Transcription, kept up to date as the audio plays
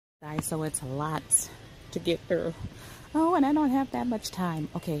Guys, so it's a lot to get through. Oh, and I don't have that much time.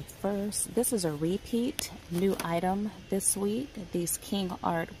 Okay, first, this is a repeat new item this week. These King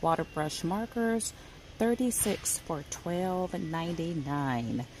Art water brush markers, 36 for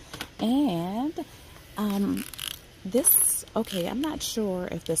 $12.99. And this, okay, I'm not sure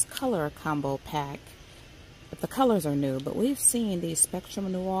if this color combo pack, if the colors are new, but we've seen these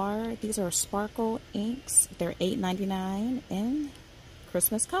Spectrum Noir. These are sparkle inks. They're $8.99 in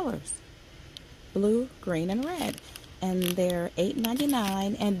Christmas colors, blue, green, and red, and they're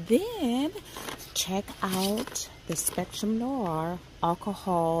 $8.99. And then check out the Spectrum Noir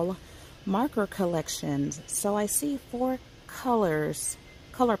alcohol marker collections. So I see 4 color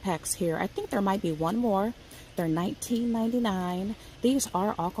packs here. I think there might be one more. They're $19.99. These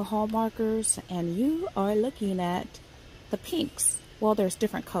are alcohol markers, and you are looking at the pinks. Well, there's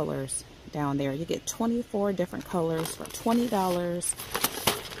different colors down there. You get 24 different colors for $20.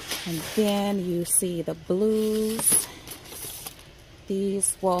 And then you see the blues.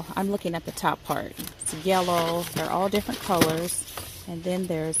 These, well, I'm looking at the top part. It's yellow. They're all different colors. And then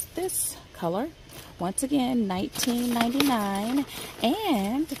there's this color. Once again, $19.99.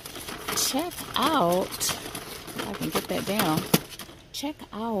 And check out, if I can get that down, check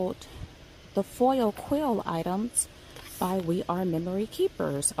out the foil quill items by We Are Memory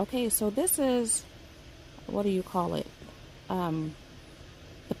Keepers. Okay, so this is, what do you call it? The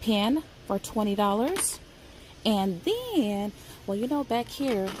pen for $20. And then, well, you know, back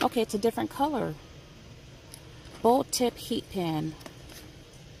here, okay, it's a different color. Bold tip heat pen.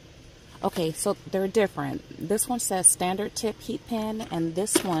 Okay, so they're different. This one says standard tip heat pen, and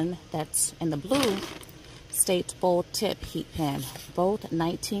this one that's in the blue states bold tip heat pen. Both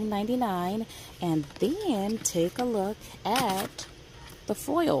 $19.99. And then take a look at the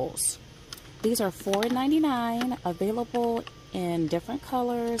foils. These are $4.99, available in different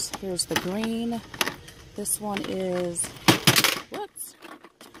colors. Here's the green. This one is, whoops,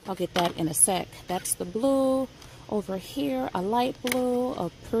 I'll get that in a sec. That's the blue. Over here, a light blue, a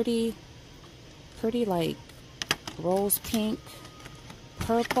pretty like rose pink,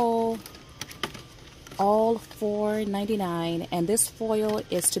 purple, all $4.99. And this foil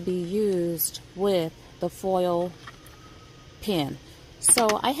is to be used with the foil pen.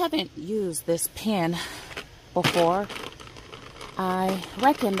 So I haven't used this pen before. I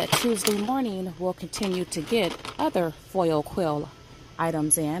reckon that Tuesday morning we'll continue to get other foil quill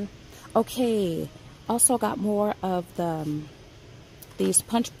items in. Okay, also got more of these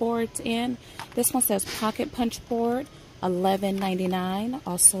punch boards in. This one says pocket punch board, $11.99.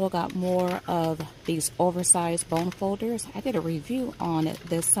 Also got more of these oversized bone folders. I did a review on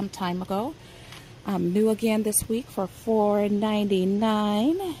this some time ago. New again this week for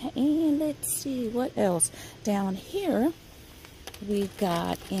 $4.99. And let's see what else. Down here we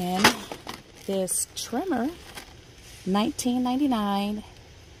got in this trimmer, $19.99.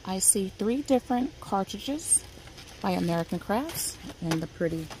 I see 3 different cartridges by American Crafts in the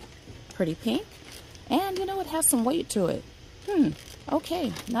pretty pink. And you know, it has some weight to it.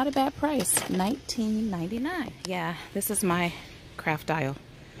 Okay, not a bad price, $19.99. Yeah, this is my craft aisle.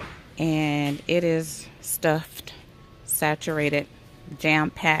 And it is stuffed, saturated,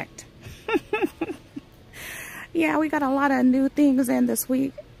 jam-packed. Yeah, we got a lot of new things in this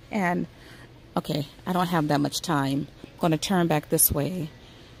week. And, okay, I don't have that much time. I'm going to turn back this way.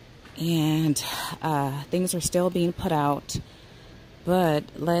 And things are still being put out. But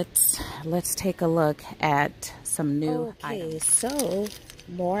let's take a look at some new items. So,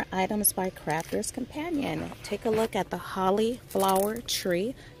 more items by Crafters Companion. Take a look at the Holly Flower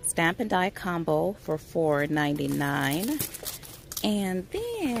Tree Stamp and Die Combo for $4.99. And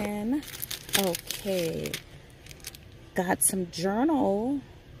then, okay, got some journal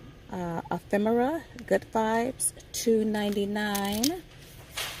ephemera, Good Vibes, $2.99.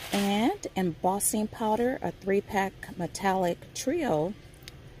 And embossing powder, a 3-pack metallic trio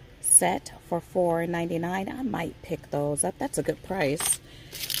set for $4.99. I might pick those up. That's a good price.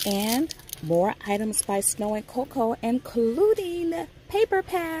 And more items by Snow and Cocoa, including paper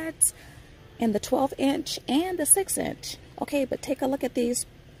pads in the 12-inch and the 6-inch. Okay, but take a look at these.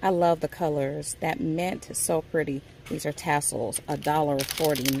 I love the colors. That mint is so pretty. These are tassels,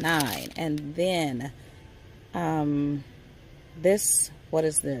 $1.49. And then this, what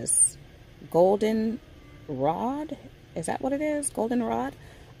is this? Golden rod? Is that what it is? Golden rod?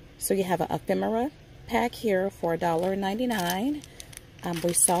 So you have an ephemera pack here for $1.99.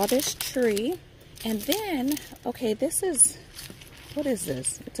 We saw this tree. And then, okay, this is, what is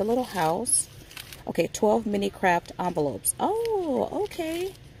this? It's a little house. Okay, 12 mini craft envelopes. Oh,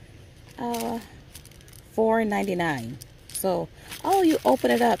 okay. $4.99. So, oh, you open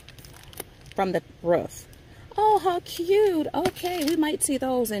it up from the roof. Oh, how cute. Okay, we might see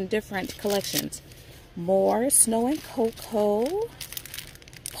those in different collections. More Snow and Cocoa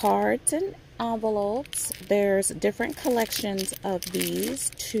cards and envelopes. There's different collections of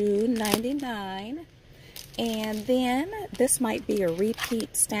these, $2.99. And then this might be a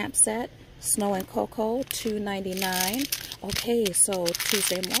repeat stamp set, Snow and Cocoa, $2.99. Okay, so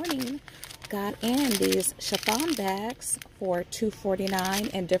Tuesday morning got in these chiffon bags for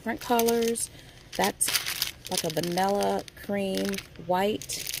 $2.49 in different colors. That's like a vanilla, cream,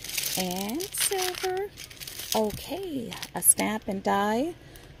 white, and silver. Okay, a stamp and die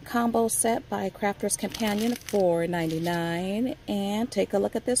combo set by Crafters Companion, $4.99. And take a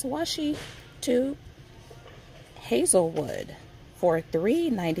look at this washi tube, Hazelwood, for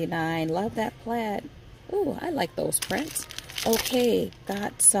 $3.99. Love that plaid. Ooh, I like those prints. Okay,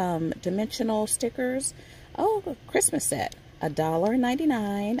 got some dimensional stickers. Oh, Christmas set,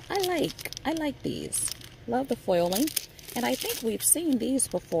 $1.99. I like these. Love the foiling. And I think we've seen these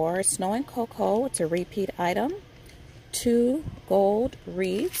before. Snow and Cocoa, it's a repeat item. 2 gold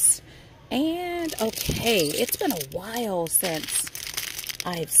wreaths. And okay, it's been a while since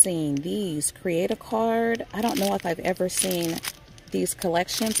I've seen these. Create a card. I don't know if I've ever seen these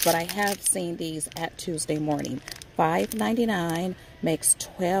collections, but I have seen these at Tuesday morning. $5.99 makes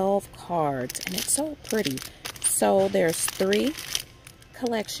 12 cards, and it's so pretty. So there's 3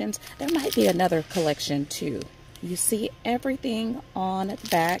 collections. There might be another collection too. You see everything on the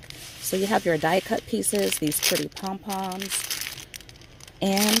back. So you have your die cut pieces, these pretty pom-poms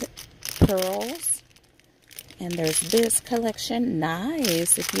and pearls. And there's this collection.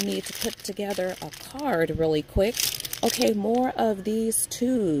 Nice if you need to put together a card really quick. Okay, more of these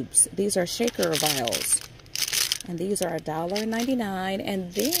tubes. These are shaker vials. And these are $1.99.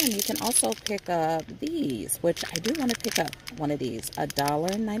 And then you can also pick up these, which I do want to pick up one of these.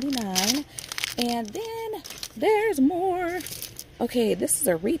 $1.99. And then there's more. Okay, this is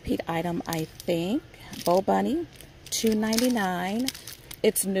a repeat item, I think. Bow Bunny, $2.99.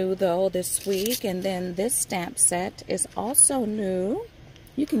 It's new though this week. And then this stamp set is also new.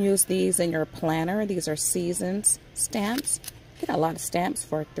 You can use these in your planner. These are seasons stamps. Get a lot of stamps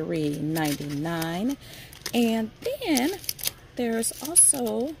for $3.99. And then there's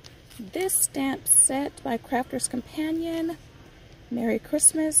also this stamp set by Crafters Companion. Merry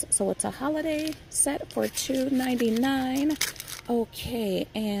Christmas. So it's a holiday set for $2.99. Okay,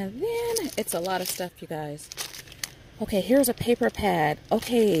 and then it's a lot of stuff, you guys. Okay, here's a paper pad.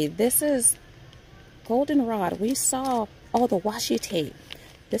 Okay, this is goldenrod. We saw all the washi tape.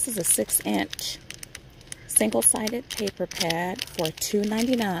 This is a 6-inch single-sided paper pad for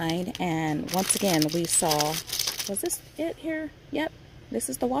 $2.99. And once again, we saw, was this it here? Yep, this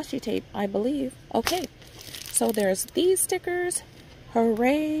is the washi tape, I believe. Okay, so there's these stickers.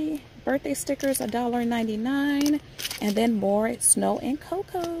 Hooray! Birthday stickers, $1.99. And then more Snow and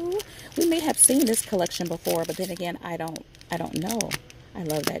Cocoa. We may have seen this collection before, but then again, I don't know. I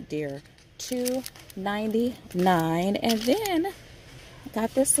love that deer. $2.99. And then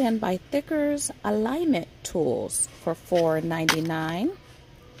got this in by Thickers Alignment Tools for $4.99.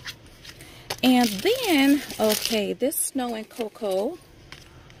 And then, okay, this Snow and Cocoa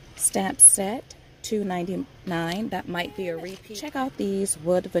stamp set, $2.99. That might be a repeat. Check out these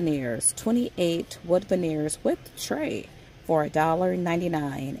wood veneers, 28 wood veneers with tray for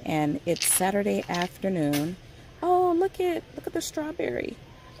 $1.99. And it's Saturday afternoon. Oh, look at the strawberry.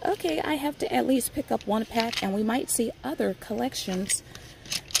 Okay, I have to at least pick up 1 pack, and we might see other collections,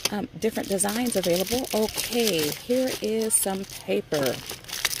 different designs available. Okay, here is some paper.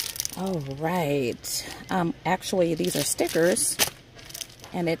 All right. Actually, these are stickers,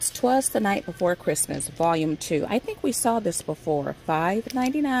 and it's 'Twas the Night Before Christmas, Volume 2. I think we saw this before.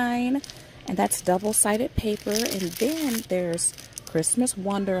 $5.99, and that's double-sided paper. And then there's Christmas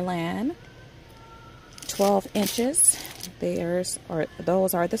Wonderland, 12 inches. Those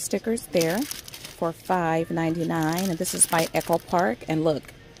are the stickers there for $5.99. And this is by Echo Park. And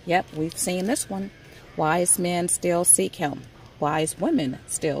look, yep, we've seen this one. Wise men still seek him. Wise women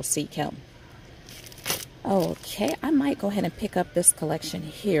still seek him. Okay, I might go ahead and pick up this collection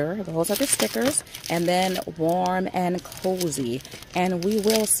here. Those are the stickers. And then Warm and Cozy. And we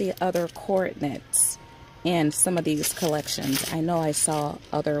will see other coordinates in some of these collections. I know I saw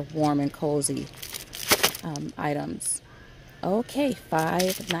other Warm and Cozy items. Okay,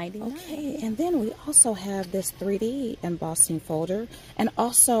 $5.99. Okay, and then we also have this 3D embossing folder. And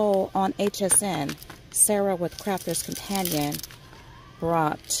also on HSN, Sarah with Crafters Companion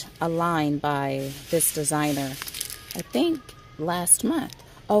brought a line by this designer, I think last month.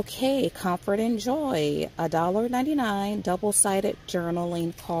 Okay, Comfort and Joy, $1.99, double-sided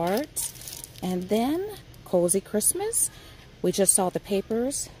journaling cards. And then Cozy Christmas. We just saw the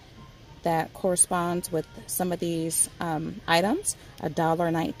papers that corresponds with some of these items,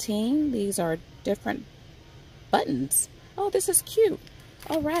 $1.19. These are different buttons. Oh, this is cute.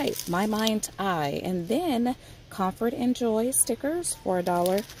 All right, My Mind's Eye. And then Comfort and Joy stickers for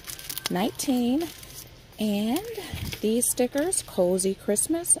 $1.19. And these stickers, Cozy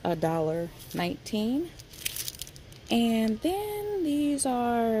Christmas, $1.19. And then these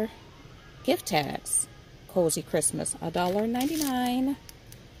are gift tags, Cozy Christmas, $1.99.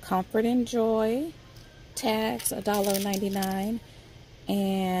 Comfort and Joy tags, $1.99.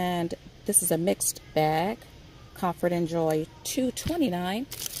 And this is a mixed bag, Comfort and Joy, $2.29.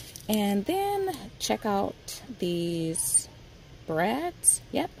 And then check out these brads.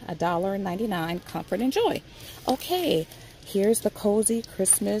 Yep, $1.99, Comfort and Joy. Okay, here's the Cozy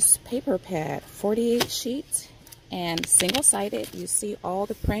Christmas paper pad, 48 sheets and single-sided. You see all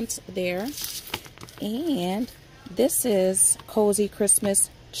the prints there. And this is Cozy Christmas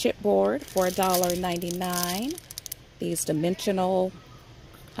chipboard for $1.99. These dimensional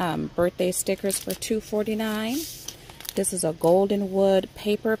birthday stickers for $2.49. This is a golden wood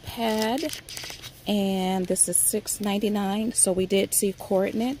paper pad, and this is $6.99. So we did see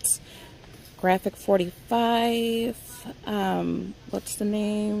coordinates. Graphic 45. What's the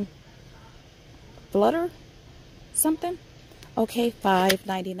name? Flutter something. Okay,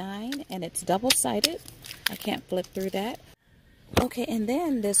 $5.99, and it's double-sided. I can't flip through that. Okay, and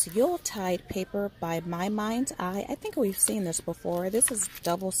then this Yuletide paper by My Mind's Eye. I think we've seen this before. This is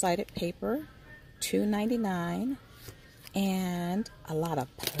double-sided paper, $2.99, and a lot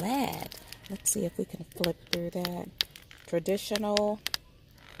of plaid. Let's see if we can flip through that. Traditional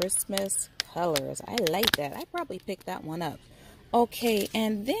Christmas colors. I like that. I probably picked that one up. Okay,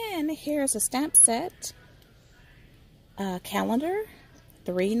 and then here's a stamp set. Calendar,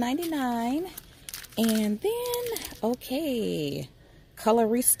 $3.99. And then, okay,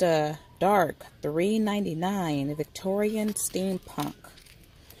 Colorista Dark, $3.99. Victorian Steampunk.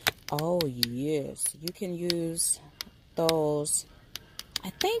 Oh, yes. You can use those. I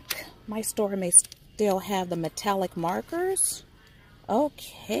think my store may still have the metallic markers.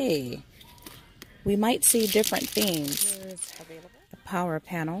 Okay. We might see different themes. The power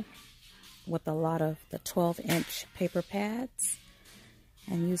panel with a lot of the 12-inch paper pads.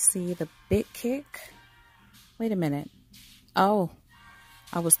 And you see the Big Kick. Wait a minute. Oh,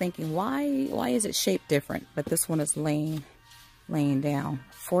 I was thinking, why is it shaped different? But this one is laying down.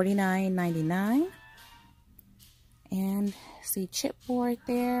 $49.99. And see chipboard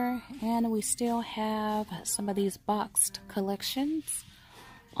there. And we still have some of these boxed collections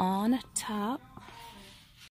on top.